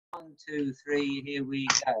One, two, three, here we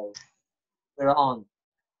go. We're on.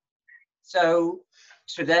 So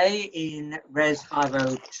today in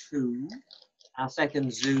RES502, our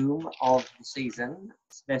second Zoom of the season,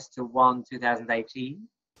 semester 1, 2018.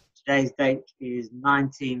 Today's date is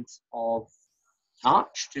 19th of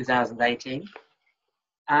March, 2018.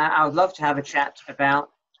 I would love to have a chat about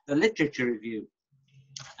the literature review.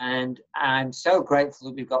 And I'm so grateful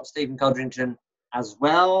that we've got Stephen Codrington as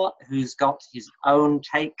well, who's got his own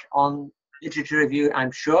take on literature review,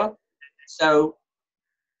 I'm sure. So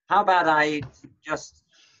how about I just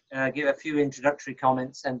give a few introductory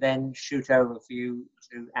comments and then shoot over for you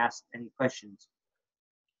to ask any questions.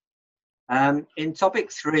 In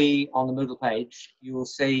topic 3 on the Moodle page, you will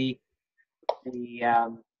see the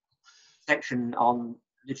section on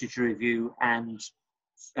literature review and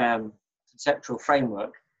conceptual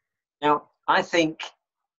framework. Now, I think,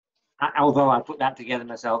 although I put that together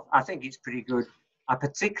myself, I think it's pretty good. I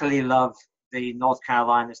particularly love the North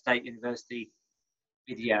Carolina State University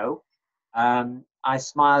video. I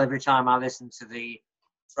smile every time I listen to the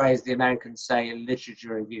phrase the Americans say,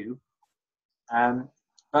 literature review.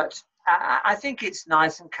 But I think it's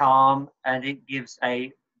nice and calm, and it gives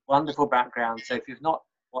a wonderful background. So if you've not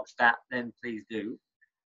watched that, then please do.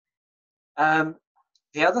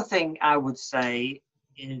 The other thing I would say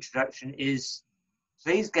in introduction is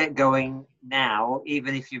please get going now,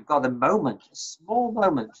 even if you've got a moment, a small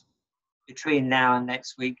moment between now and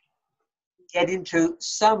next week. Get into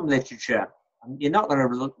some literature. You're not going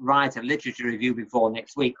to write a literature review before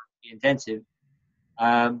next week, be intensive,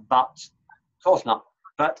 but of course not.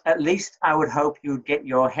 But at least I would hope you'd get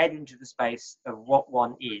your head into the space of what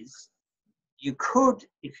one is. You could,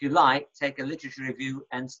 if you like, take a literature review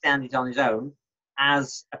and stand it on its own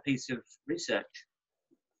as a piece of research.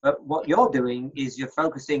 But what you're doing is you're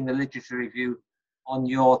focusing the literature review on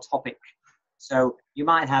your topic. So you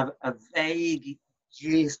might have a vague,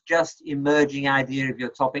 just emerging idea of your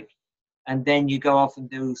topic, and then you go off and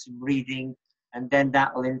do some reading, and then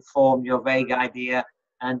that will inform your vague idea,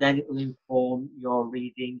 and then it will inform your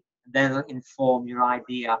reading, and then it'll inform your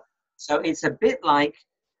idea. So it's a bit like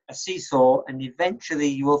a seesaw, and eventually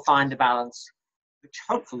you will find a balance, which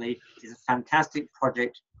hopefully is a fantastic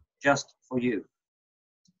project just for you.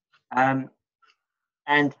 And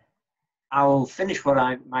I'll finish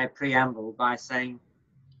my preamble by saying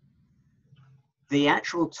the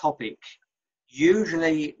actual topic,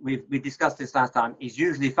 usually, we discussed this last time, is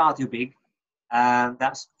usually far too big.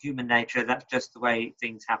 That's human nature. That's just the way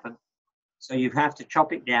things happen. So you have to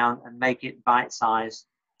chop it down and make it bite-sized.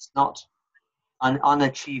 It's not an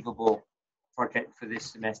unachievable project for this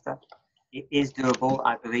semester. It is doable.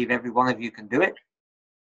 I believe every one of you can do it.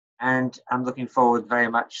 And I'm looking forward very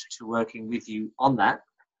much to working with you on that.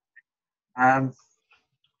 I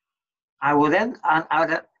will then,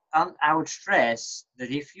 I would stress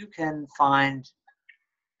that if you can find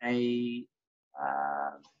a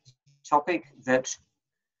topic that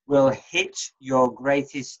will hit your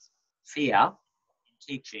greatest fear in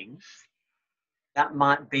teaching, that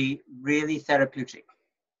might be really therapeutic.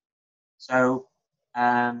 So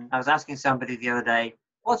I was asking somebody the other day,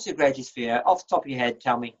 what's your greatest fear? Off the top of your head,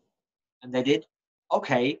 tell me. And they did.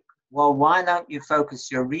 Okay, well, why don't you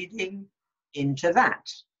focus your reading into that?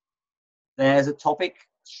 There's a topic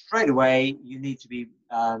straight away you need to be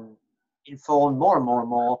informed more and more and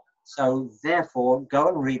more. So therefore, go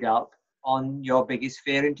and read up on your biggest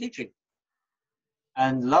fear in teaching.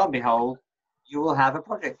 And lo and behold, you will have a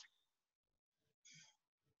project.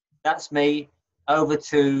 That's me. Over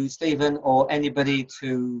to Stephen or anybody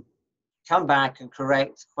to come back and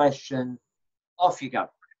correct, question. Off you go.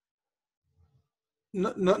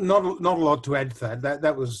 Not a lot to add to that.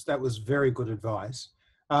 That was very good advice.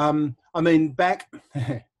 I mean,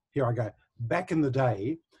 here I go. Back in the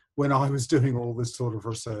day when I was doing all this sort of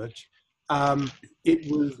research, it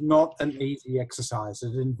was not an easy exercise.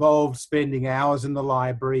 It involved spending hours in the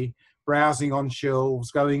library, browsing on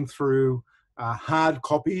shelves, going through hard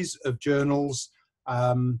copies of journals,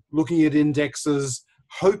 looking at indexes,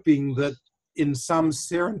 hoping that in some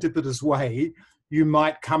serendipitous way, you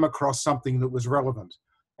might come across something that was relevant.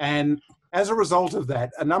 And as a result of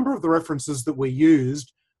that, a number of the references that we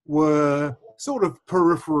used were sort of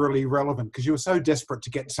peripherally relevant because you were so desperate to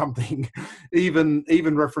get something. Even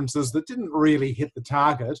references that didn't really hit the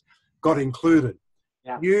target got included.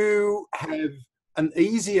 Yeah. You have an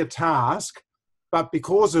easier task, but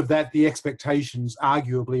because of that, the expectations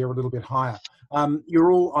arguably are a little bit higher.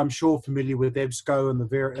 You're all, I'm sure, familiar with EBSCO and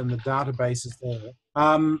the databases there.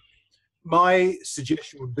 My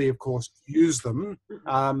suggestion would be, of course, to use them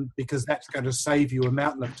because that's going to save you a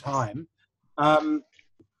mountain of time.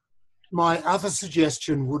 my other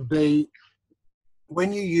suggestion would be,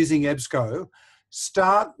 when you're using EBSCO,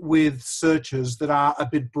 start with searches that are a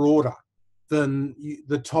bit broader than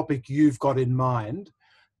the topic you've got in mind,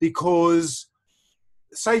 because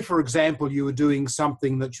say, for example, you were doing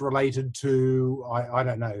something that's related to, I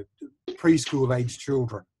don't know, preschool age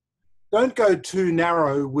children. Don't go too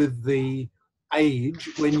narrow with the age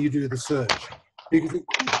when you do the search, because it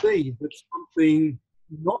could be that something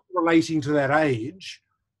not relating to that age,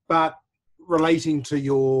 but relating to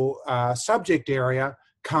your subject area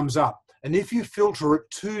comes up. And if you filter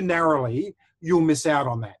it too narrowly, you'll miss out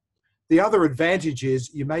on that. The other advantage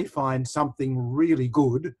is you may find something really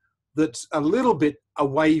good that's a little bit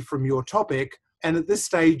away from your topic, and at this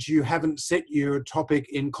stage you haven't set your topic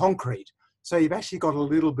in concrete. So you've actually got a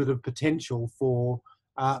little bit of potential for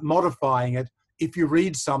modifying it if you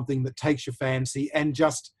read something that takes your fancy and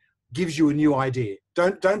just gives you a new idea.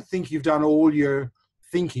 Don't think you've done all your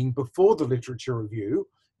thinking before the literature review.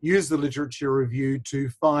 Use the literature review to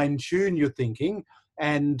fine-tune your thinking,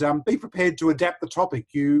 and be prepared to adapt the topic.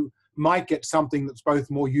 You might get something that's both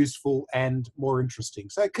more useful and more interesting.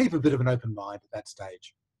 So keep a bit of an open mind at that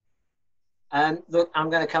stage. Look, I'm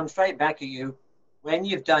going to come straight back at you. When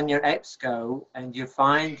you've done your EBSCO and you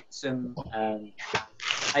find some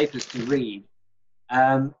papers to read,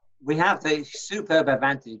 we have the superb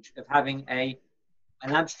advantage of having an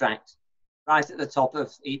abstract right at the top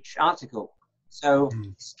of each article. So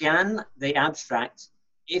scan the abstract.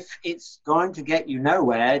 If it's going to get you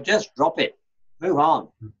nowhere, just drop it. Move on.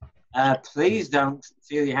 Please don't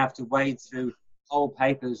feel you have to wade through whole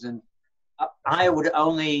papers. And I would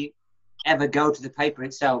only ever go to the paper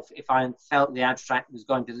itself if I felt the abstract was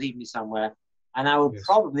going to lead me somewhere. And I would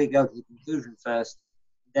probably go to the conclusion first,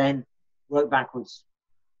 then work backwards.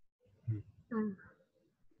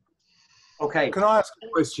 Okay. Can I ask a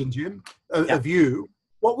question, Jim, of you?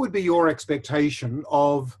 What would be your expectation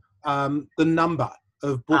of the number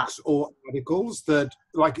of books or articles that,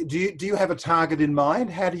 like, do you have a target in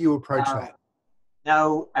mind? How do you approach that?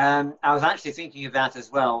 No, I was actually thinking of that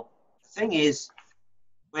as well. The thing is,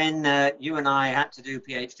 when you and I had to do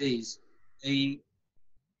PhDs, the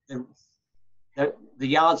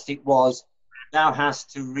yardstick was thou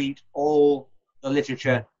hast to read all the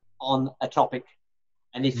literature on a topic.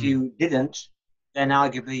 And if you didn't, then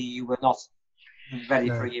arguably you were not ready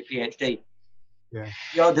for your PhD. Yeah.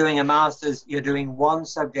 You're doing a master's, you're doing one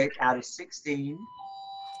subject out of 16.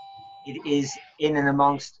 It is in and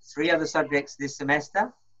amongst 3 other subjects this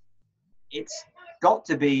semester. It's got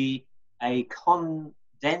to be a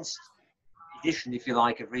condensed edition, if you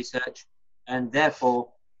like, of research, and therefore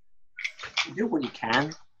you do what you can.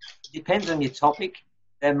 It depends on your topic.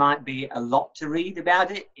 There might be a lot to read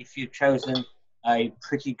about it if you've chosen a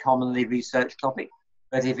pretty commonly researched topic,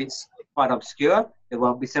 but if it's quite obscure, there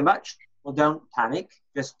won't be so much. Well, don't panic.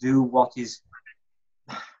 Just do what is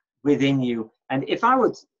within you. And if I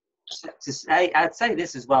were to say, I'd say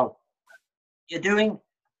this as well. You're doing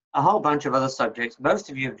a whole bunch of other subjects. Most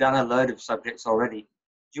of you have done a load of subjects already.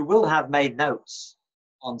 You will have made notes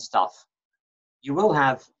on stuff. You will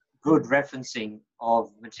have good referencing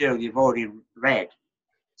of material you've already read.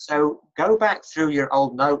 So go back through your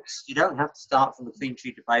old notes. You don't have to start from a clean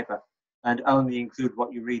sheet of paper and only include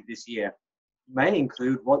what you read this year. You may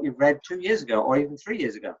include what you've read 2 years ago or even 3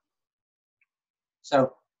 years ago.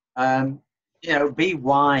 So, be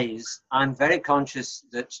wise. I'm very conscious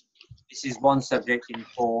that this is one subject in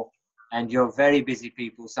 4 and you're very busy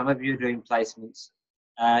people. Some of you are doing placements.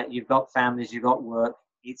 You've got families, you've got work.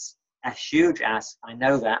 It's a huge ask. I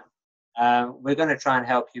know that. We're going to try and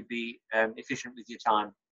help you be efficient with your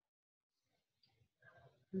time.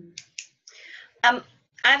 I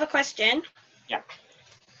have a question. Yeah.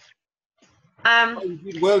 You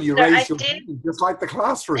did well. You raised your hand, just like the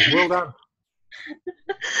classroom. Well done.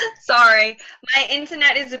 Sorry, my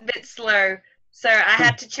internet is a bit slow, so I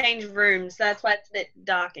had to change rooms. That's why it's a bit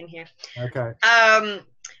dark in here. Okay.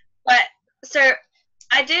 But so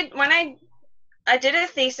I did I did a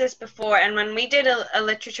thesis before, and when we did a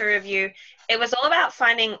literature review, it was all about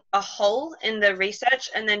finding a hole in the research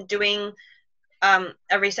and then doing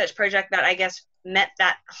a research project that I guess met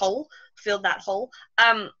that hole, filled that hole.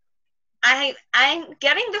 I'm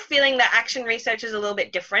getting the feeling that action research is a little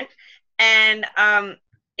bit different, and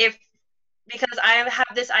because I have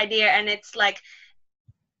this idea and it's like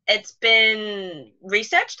it's been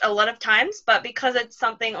researched a lot of times, but because it's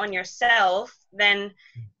something on yourself, then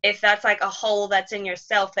if that's like a hole that's in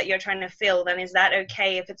yourself that you're trying to fill, then is that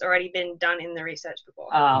okay if it's already been done in the research before?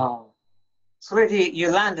 Oh, Switty,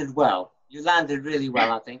 you landed well. You landed really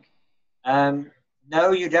well, I think.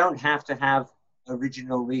 No, you don't have to have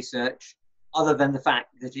original research. other than the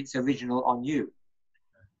fact that it's original on you,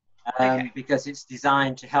 Okay. because it's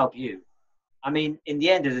designed to help you. I mean, in the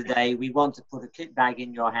end of the day, we want to put a kit bag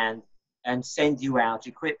in your hand and send you out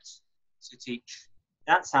equipped to teach.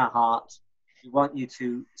 That's our heart. We want you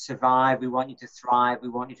to survive. We want you to thrive. We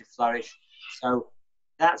want you to flourish. So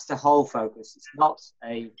that's the whole focus. It's not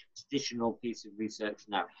a traditional piece of research,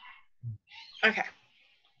 no. Okay.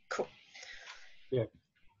 Cool. Yeah.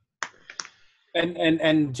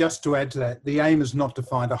 And just to add to that, the aim is not to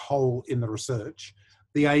find a hole in the research.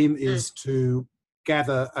 The aim is to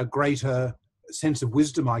gather a greater sense of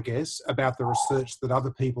wisdom, I guess, about the research that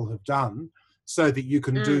other people have done, so that you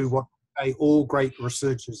can do what all great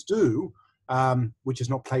researchers do, which is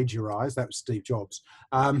not plagiarize, that was Steve Jobs,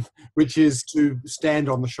 which is to stand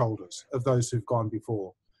on the shoulders of those who've gone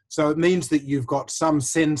before. So it means that you've got some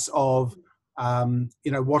sense of,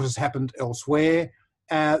 what has happened elsewhere.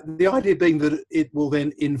 The idea being that it will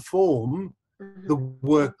then inform the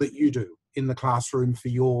work that you do in the classroom for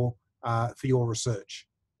your research.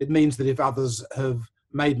 It means that if others have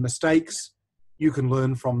made mistakes, you can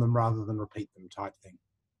learn from them rather than repeat them, type thing.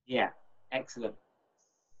 Yeah, excellent.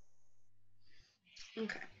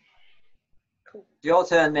 Okay. Cool. Your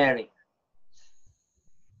turn, Mary.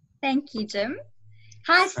 Thank you, Jim.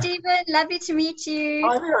 Hi, Stephen. Lovely to meet you.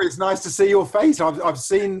 Hi there. It's nice to see your face. I've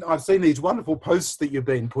seen these wonderful posts that you've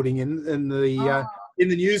been putting in the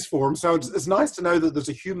news forum. So it's nice to know that there's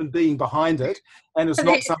a human being behind it, and it's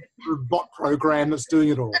not some sort of bot program that's doing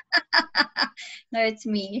it all. No, it's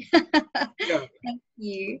me. Yeah. Thank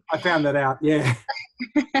you. I found that out. Yeah.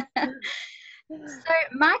 So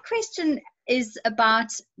my question is about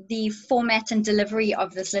the format and delivery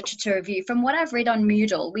of this literature review. From what I've read on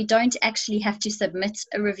Moodle, we don't actually have to submit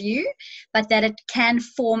a review, but that it can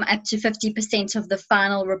form up to 50% of the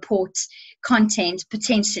final report content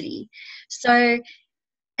potentially. So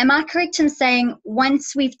am I correct in saying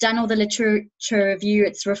once we've done all the literature review,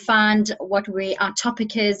 it's refined what our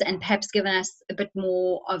topic is and perhaps given us a bit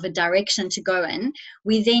more of a direction to go in,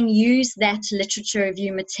 we then use that literature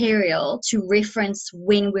review material to reference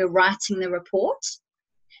when we're writing the report?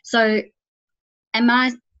 So am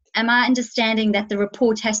I understanding that the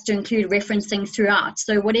report has to include referencing throughout?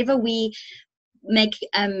 So whatever we make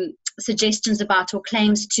suggestions about or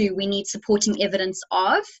claims to, we need supporting evidence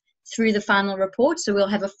of through the final report, so we'll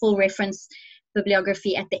have a full reference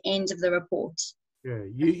bibliography at the end of the report. Yeah,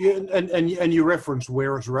 you reference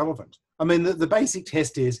where it's relevant. I mean, the basic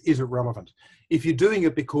test is it relevant? If you're doing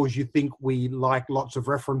it because you think we like lots of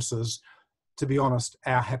references, to be honest,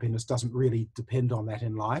 our happiness doesn't really depend on that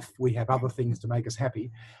in life. We have other things to make us happy.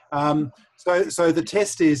 So the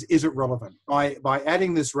test is it relevant? By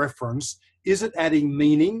adding this reference, is it adding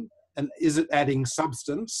meaning and is it adding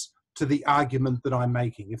substance to the argument that I'm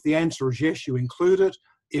making? If the answer is yes, you include it.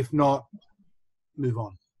 If not, move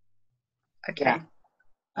on. Okay.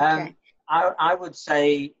 Yeah. Okay. I would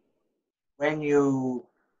say what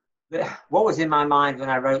was in my mind when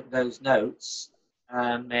I wrote those notes,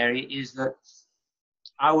 Mary, is that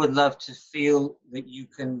I would love to feel that you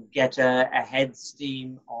can get a head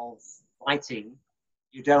steam of writing.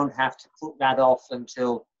 You don't have to put that off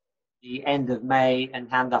until the end of May and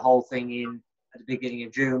hand the whole thing in at the beginning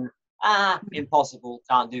of June. Impossible,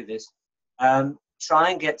 can't do this. Try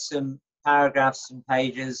and get some paragraphs, some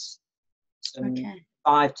pages, some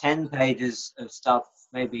 5-10 pages of stuff,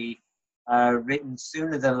 maybe written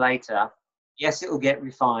sooner than later. Yes, it will get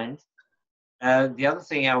refined. The other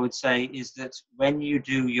thing I would say is that when you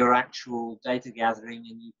do your actual data gathering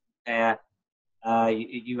and you compare,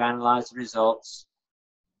 you analyze the results,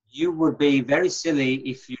 you would be very silly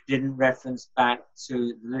if you didn't reference back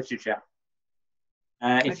to the literature.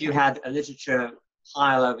 If you had a literature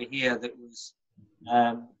pile over here that was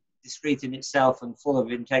discrete in itself and full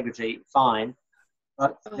of integrity, fine,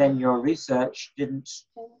 but then your research didn't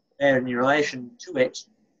bear any relation to it,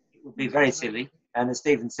 it would be very silly. And as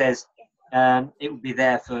Stephen says, it would be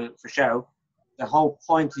there for show. The whole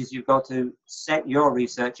point is you've got to set your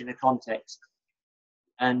research in a context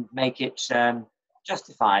and make it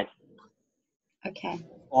justified. Okay.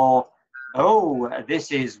 Or,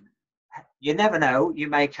 you never know, you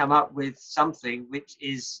may come up with something which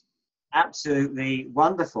is absolutely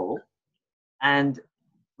wonderful, and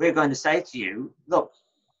we're going to say to you, look,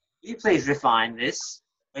 will you please refine this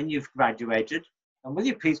when you've graduated, and will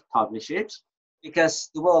you please publish it, because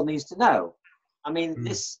the world needs to know. I mean,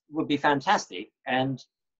 this would be fantastic, and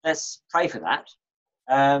let's pray for that,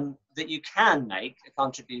 that you can make a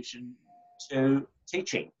contribution to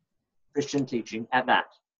teaching, Christian teaching at that.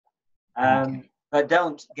 But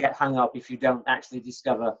don't get hung up if you don't actually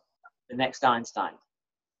discover the next Einstein.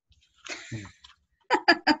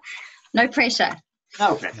 No pressure.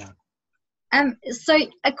 No pressure. So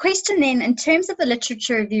a question then, in terms of the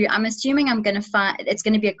literature review, I'm assuming I'm going to find, it's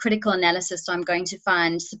going to be a critical analysis, so I'm going to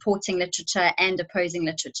find supporting literature and opposing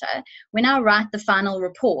literature. When I write the final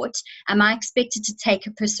report, am I expected to take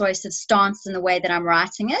a persuasive stance in the way that I'm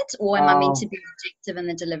writing it, or am I meant to be objective in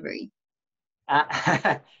the delivery?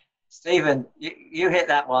 Stephen, you hit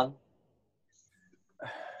that one.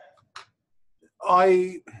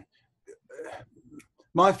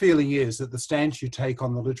 My feeling is that the stance you take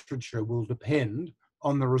on the literature will depend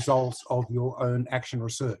on the results of your own action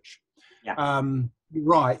research. Yeah.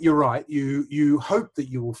 You're right. You hope that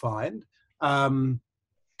you will find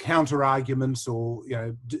counter arguments or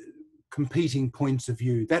competing points of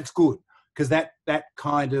view. That's good, because that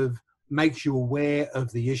kind of makes you aware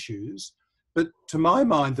of the issues. But to my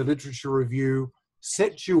mind, the literature review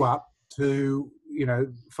sets you up to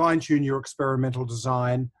fine-tune your experimental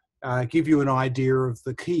design, give you an idea of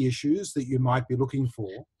the key issues that you might be looking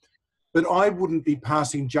for. But I wouldn't be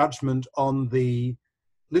passing judgment on the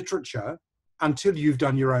literature until you've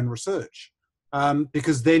done your own research,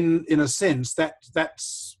 because then, in a sense,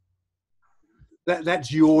 that's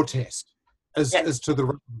your test as to the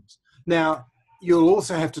relevance. Now, you'll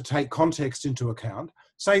also have to take context into account.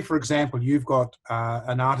 Say, for example, you've got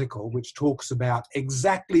an article which talks about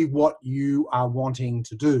exactly what you are wanting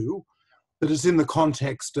to do, but it's in the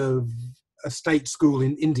context of a state school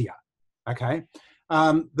in India, okay?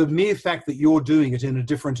 The mere fact that you're doing it in a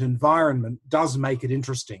different environment does make it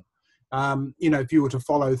interesting. If you were to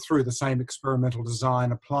follow through the same experimental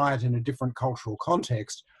design, apply it in a different cultural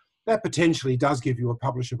context, that potentially does give you a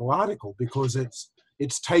publishable article, because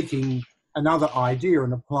it's taking another idea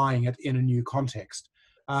and applying it in a new context.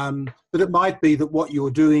 But it might be that what you're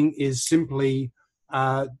doing is simply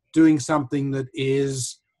doing something that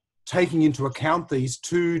is taking into account these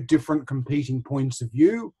two different competing points of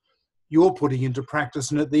view. You're putting into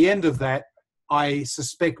practice, and at the end of that, I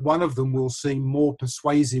suspect one of them will seem more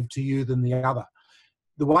persuasive to you than the other.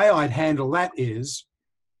 The way I'd handle that is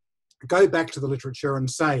go back to the literature and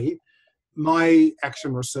say, my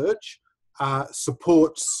action research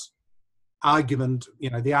supports argument,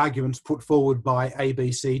 the arguments put forward by A,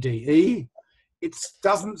 B, C, D, E. It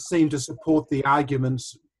doesn't seem to support the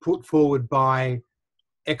arguments put forward by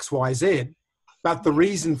X, Y, Z, but the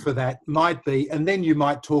reason for that might be, and then you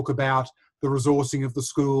might talk about the resourcing of the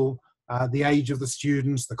school, the age of the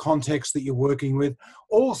students, the context that you're working with,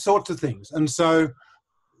 all sorts of things. And so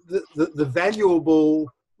the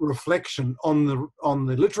valuable reflection on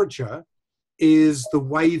the literature is the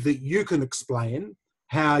way that you can explain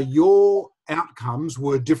how your outcomes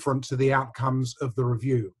were different to the outcomes of the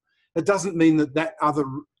review. It doesn't mean that other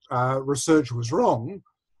research was wrong,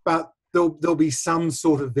 but there'll be some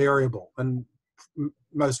sort of variable, and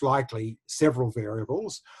most likely several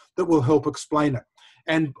variables, that will help explain it.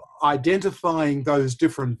 And identifying those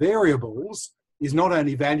different variables is not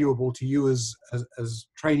only valuable to you as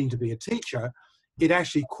training to be a teacher, it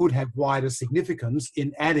actually could have wider significance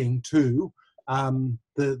in adding to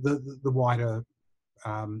the wider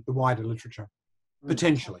literature,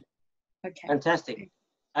 potentially. Okay. Fantastic.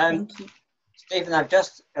 Thank you. Stephen, I've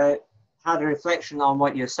just had a reflection on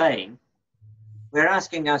what you're saying. We're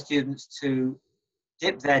asking our students to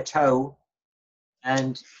dip their toe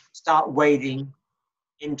and start wading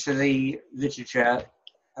into the literature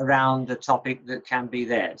around the topic that can be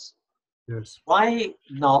theirs. Yes. Why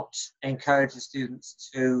not encourage the students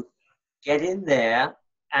to get in there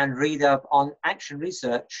and read up on action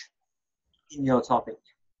research in your topic?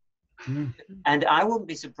 Mm. And I wouldn't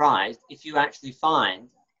be surprised if you actually find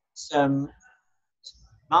some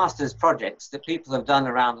master's projects that people have done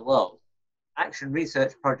around the world, action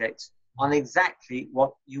research projects on exactly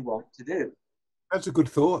what you want to do. That's a good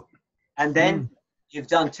thought. And then you've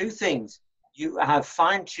done two things. You have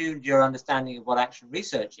fine-tuned your understanding of what action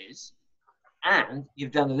research is, and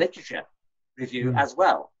you've done a literature review as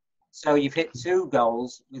well. So you've hit two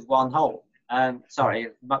goals with one hole. Sorry,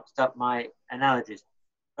 I've mucked up my analogies.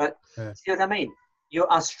 But see what I mean? You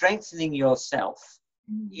are strengthening yourself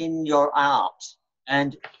in your art.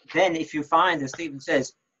 And then if you find, as Stephen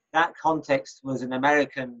says, that context was an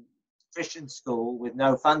American Christian school with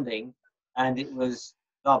no funding, and it was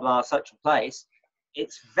blah, blah, such a place,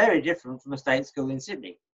 it's very different from a state school in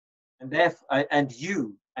Sydney. And therefore, and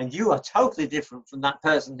you are totally different from that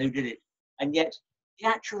person who did it. And yet the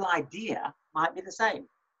actual idea might be the same.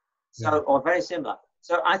 So, or very similar.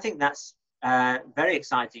 So I think that's very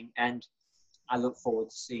exciting, and I look forward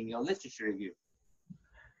to seeing your literature review.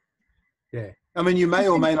 Yeah, I mean, you may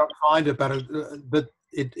or may not find it, but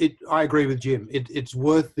I agree with Jim. It's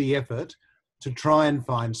worth the effort to try and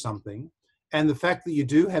find something. And the fact that you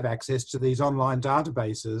do have access to these online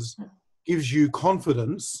databases gives you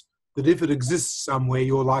confidence that if it exists somewhere,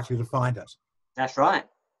 you're likely to find it. That's right.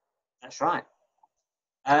 That's right.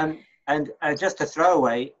 And just to throw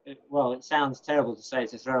away, well, it sounds terrible to say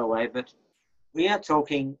it's a throwaway, but we are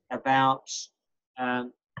talking about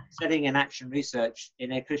setting an action research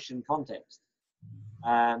in a Christian context.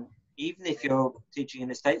 Even if you're teaching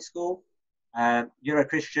in a state school, you're a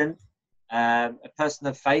Christian, a person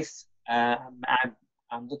of faith.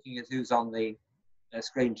 I'm looking at who's on the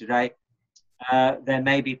screen today. There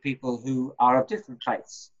may be people who are of different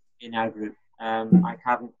faiths in our group. I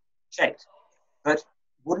haven't checked. But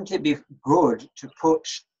wouldn't it be good to put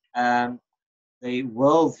the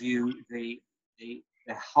worldview,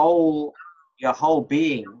 your whole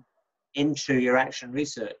being into your action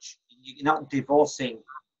research? You're not divorcing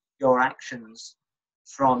your actions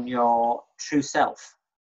from your true self.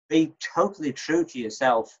 Be totally true to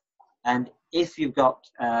yourself. And if you've got,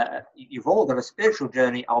 you've all got a spiritual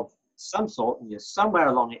journey of some sort, and you're somewhere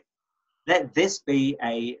along it, let this be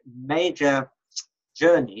a major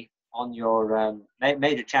journey on your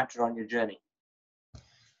major chapter on your journey.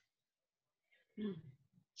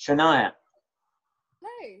 Shania,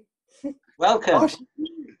 Hello. welcome. Oh,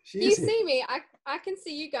 she You is here. see me? I can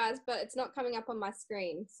see you guys, but it's not coming up on my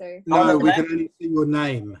screen. So No, we left. can only see your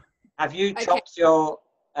name. Have you Okay. chopped your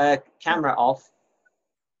camera off?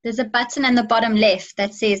 There's a button in the bottom left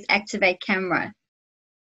that says activate camera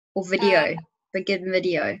or video. Begin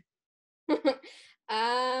video.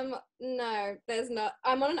 No, there's not.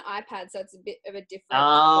 I'm on an iPad, so it's a bit of a different.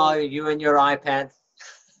 Oh, you and your iPad.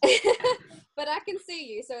 But I can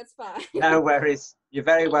see you, so it's fine. No worries. You're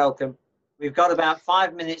very welcome. We've got about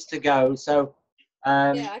 5 minutes to go, so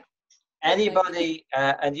Yeah. anybody,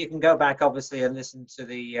 and you can go back obviously and listen to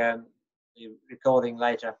the recording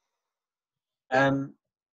later.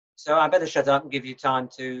 So I better shut up and give you time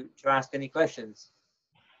to ask any questions.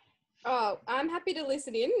 Oh, I'm happy to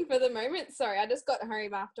listen in for the moment. Sorry, I just got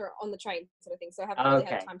home after on the train sort of thing, so I haven't really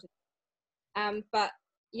had time to. But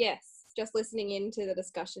yes, just listening in to the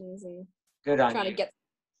discussions and Good on trying you. to get.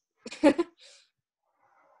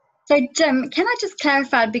 So Jim, can I just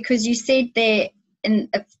clarify, because you said there in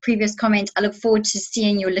a previous comment, I look forward to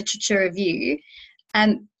seeing your literature review.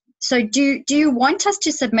 So do you want us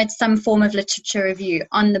to submit some form of literature review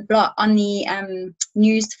on the blog, on the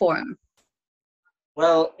news forum?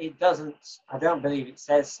 Well, it doesn't, I don't believe it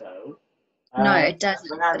says so. No, it doesn't.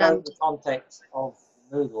 When I But wrote the context of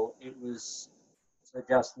Moodle, it was for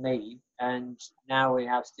just me, and now we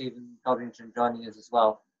have Stephen Codrington joining us as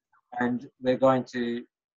well, and we're going to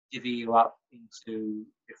divvy you up into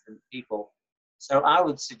different people. So I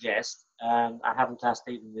would suggest, I haven't asked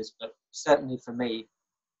Stephen this, but certainly for me,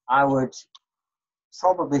 I would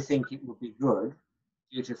probably think it would be good for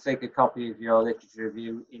you to take a copy of your literature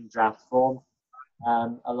review in draft form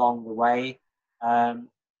along the way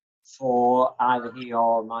for either he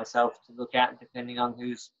or myself to look at, depending on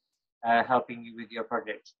who's helping you with your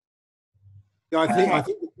project. Yeah, I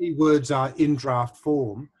think the key words are in draft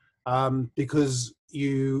form, because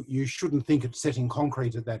you shouldn't think it's set in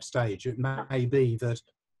concrete at that stage. It may be that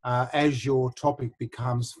as your topic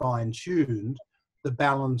becomes fine-tuned, the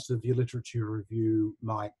balance of your literature review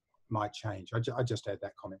might change. I just add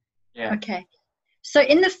that comment. Yeah. Okay. So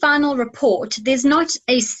in the final report, there's not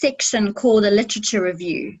a section called a literature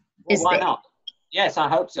review, Well, is why there? not? Yes, I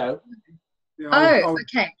hope so. Yeah, Oh,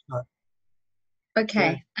 okay. no.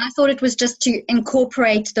 Okay. I thought it was just to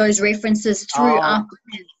incorporate those references throughout.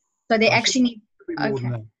 So they I actually need. more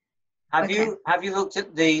than Okay. that. Have you looked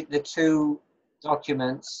at the two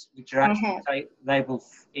documents which are actually labeled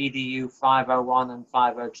EDU 501 and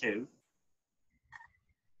 502?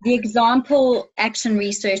 The example action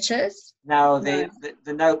researchers. No, the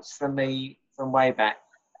notes from way back.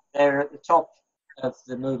 They're at the top of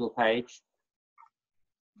the Moodle page.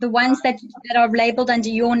 The ones that are labeled under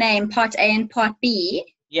your name, Part A and Part B.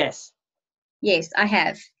 Yes. Yes, I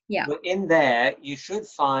have. Yeah. But in there, you should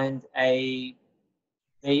find the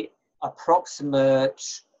approximate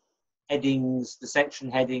headings, the section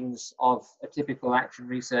headings of a typical action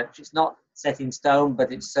research. It's not set in stone,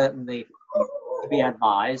 but it's certainly to be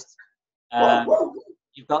advised.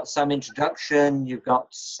 You've got some introduction, you've got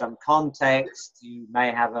some context, you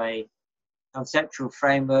may have a conceptual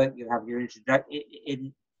framework, you'll have your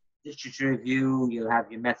in literature review, you'll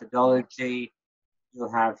have your methodology,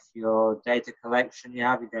 you'll have your data collection, you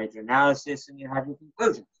have your data analysis, and you have your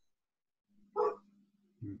conclusions.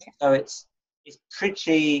 Okay. So it's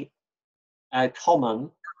pretty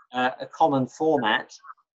common, a common format,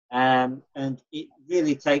 and it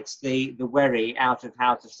really takes the worry out of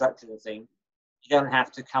how to structure the thing. You don't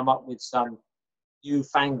have to come up with some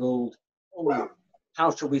newfangled, oh,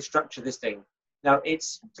 how shall we structure this thing? No,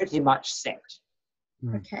 it's pretty much set.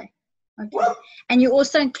 Okay. Okay. And you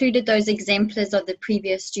also included those exemplars of the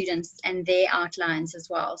previous students and their outlines as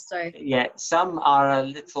well. So yeah, some are a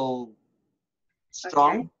little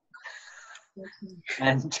strong, okay.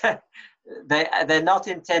 and they're not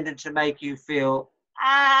intended to make you feel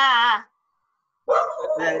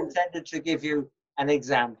they're intended to give you an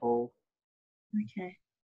example. Okay.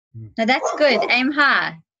 Now that's good. Aim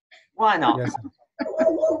high. Why not? Yes.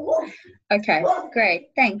 Okay, great.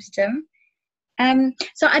 Thanks, Tim.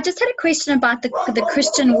 So I just had a question about the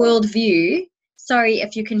Christian worldview. Sorry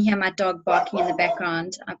if you can hear my dog barking in the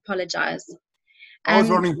background. I apologize. I was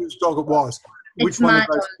wondering whose dog it was. Which It's one my of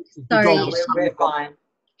those? dog. The Sorry. dog We're fine.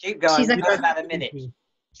 Keep going. She's We've got about a minute.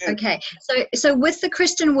 Okay, so with the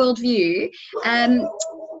Christian worldview,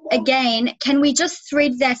 again, can we just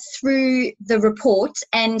thread that through the report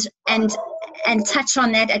and touch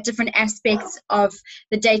on that at different aspects of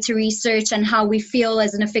the data research and how we feel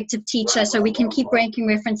as an effective teacher, so we can keep ranking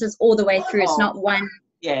references all the way through? It's not one.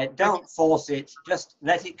 Yeah, don't force it. Just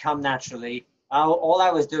let it come naturally. All I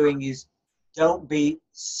was doing is don't be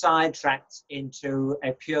sidetracked into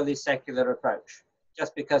a purely secular approach.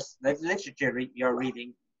 Just because the literature you're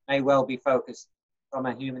reading may well be focused from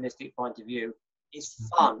a humanistic point of view. It's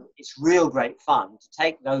fun. It's real great fun to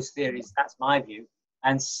take those theories, that's my view,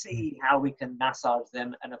 and see how we can massage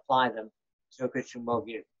them and apply them to a Christian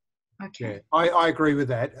worldview. Okay. Yeah, I agree with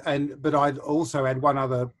that. But I'd also add one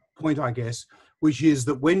other point, I guess, which is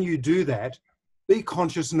that when you do that, be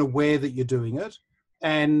conscious and aware that you're doing it,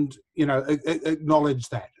 and acknowledge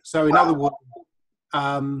that. So in other words,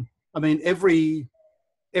 I mean, every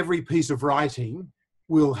piece of writing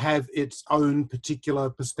will have its own particular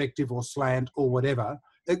perspective or slant or whatever.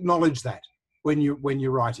 Acknowledge that when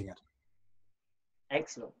you're writing it.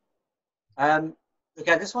 Excellent.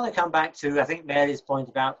 Okay, I just want to come back to, I think, Mary's point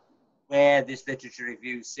about where this literature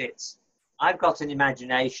review sits. I've got an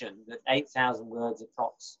imagination that 8,000 words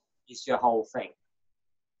approx is your whole thing.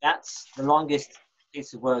 That's the longest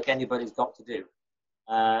piece of work anybody's got to do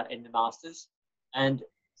in the masters, and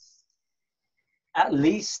at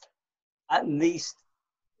least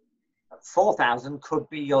 4,000 could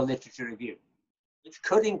be your literature review, which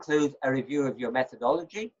could include a review of your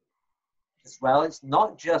methodology as well. It's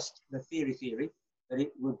not just the theory, but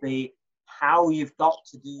it would be how you've got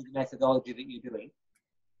to do the methodology that you're doing.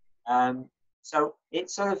 So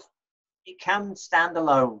it can stand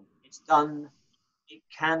alone. It's done. It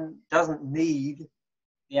doesn't need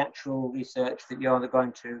the actual research that you're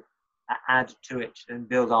going to add to it and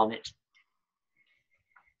build on it.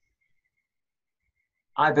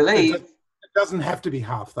 I believe it doesn't have to be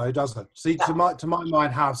half, though, does it? See, to my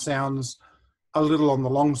mind, half sounds a little on the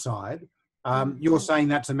long side. You're saying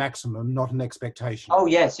that's a maximum, not an expectation. Oh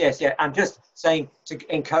yes. I'm just saying to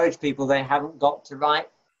encourage people, they haven't got to write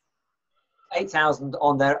 8,000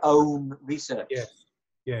 on their own research. Yes.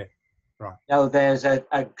 Yeah. Right. No, there's a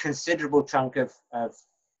considerable chunk of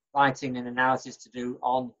writing and analysis to do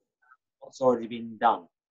on what's already been done.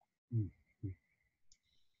 Mm-hmm.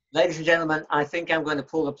 Ladies and gentlemen, I think I'm going to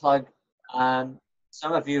pull the plug.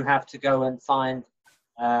 Some of you have to go and find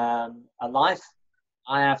a life.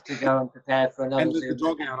 I have to go and prepare for another. And let the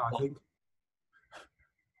dog out, I think.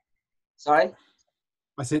 Sorry?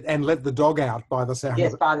 I said, and let the dog out by the sound of it.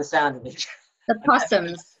 Yes, by the sound of it. The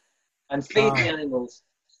possums. And feed the animals.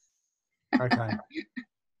 Okay.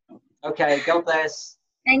 Okay, God bless.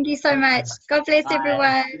 Thank you so much. God bless Bye.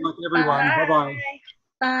 everyone. Good luck, everyone. Bye-bye.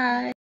 Bye.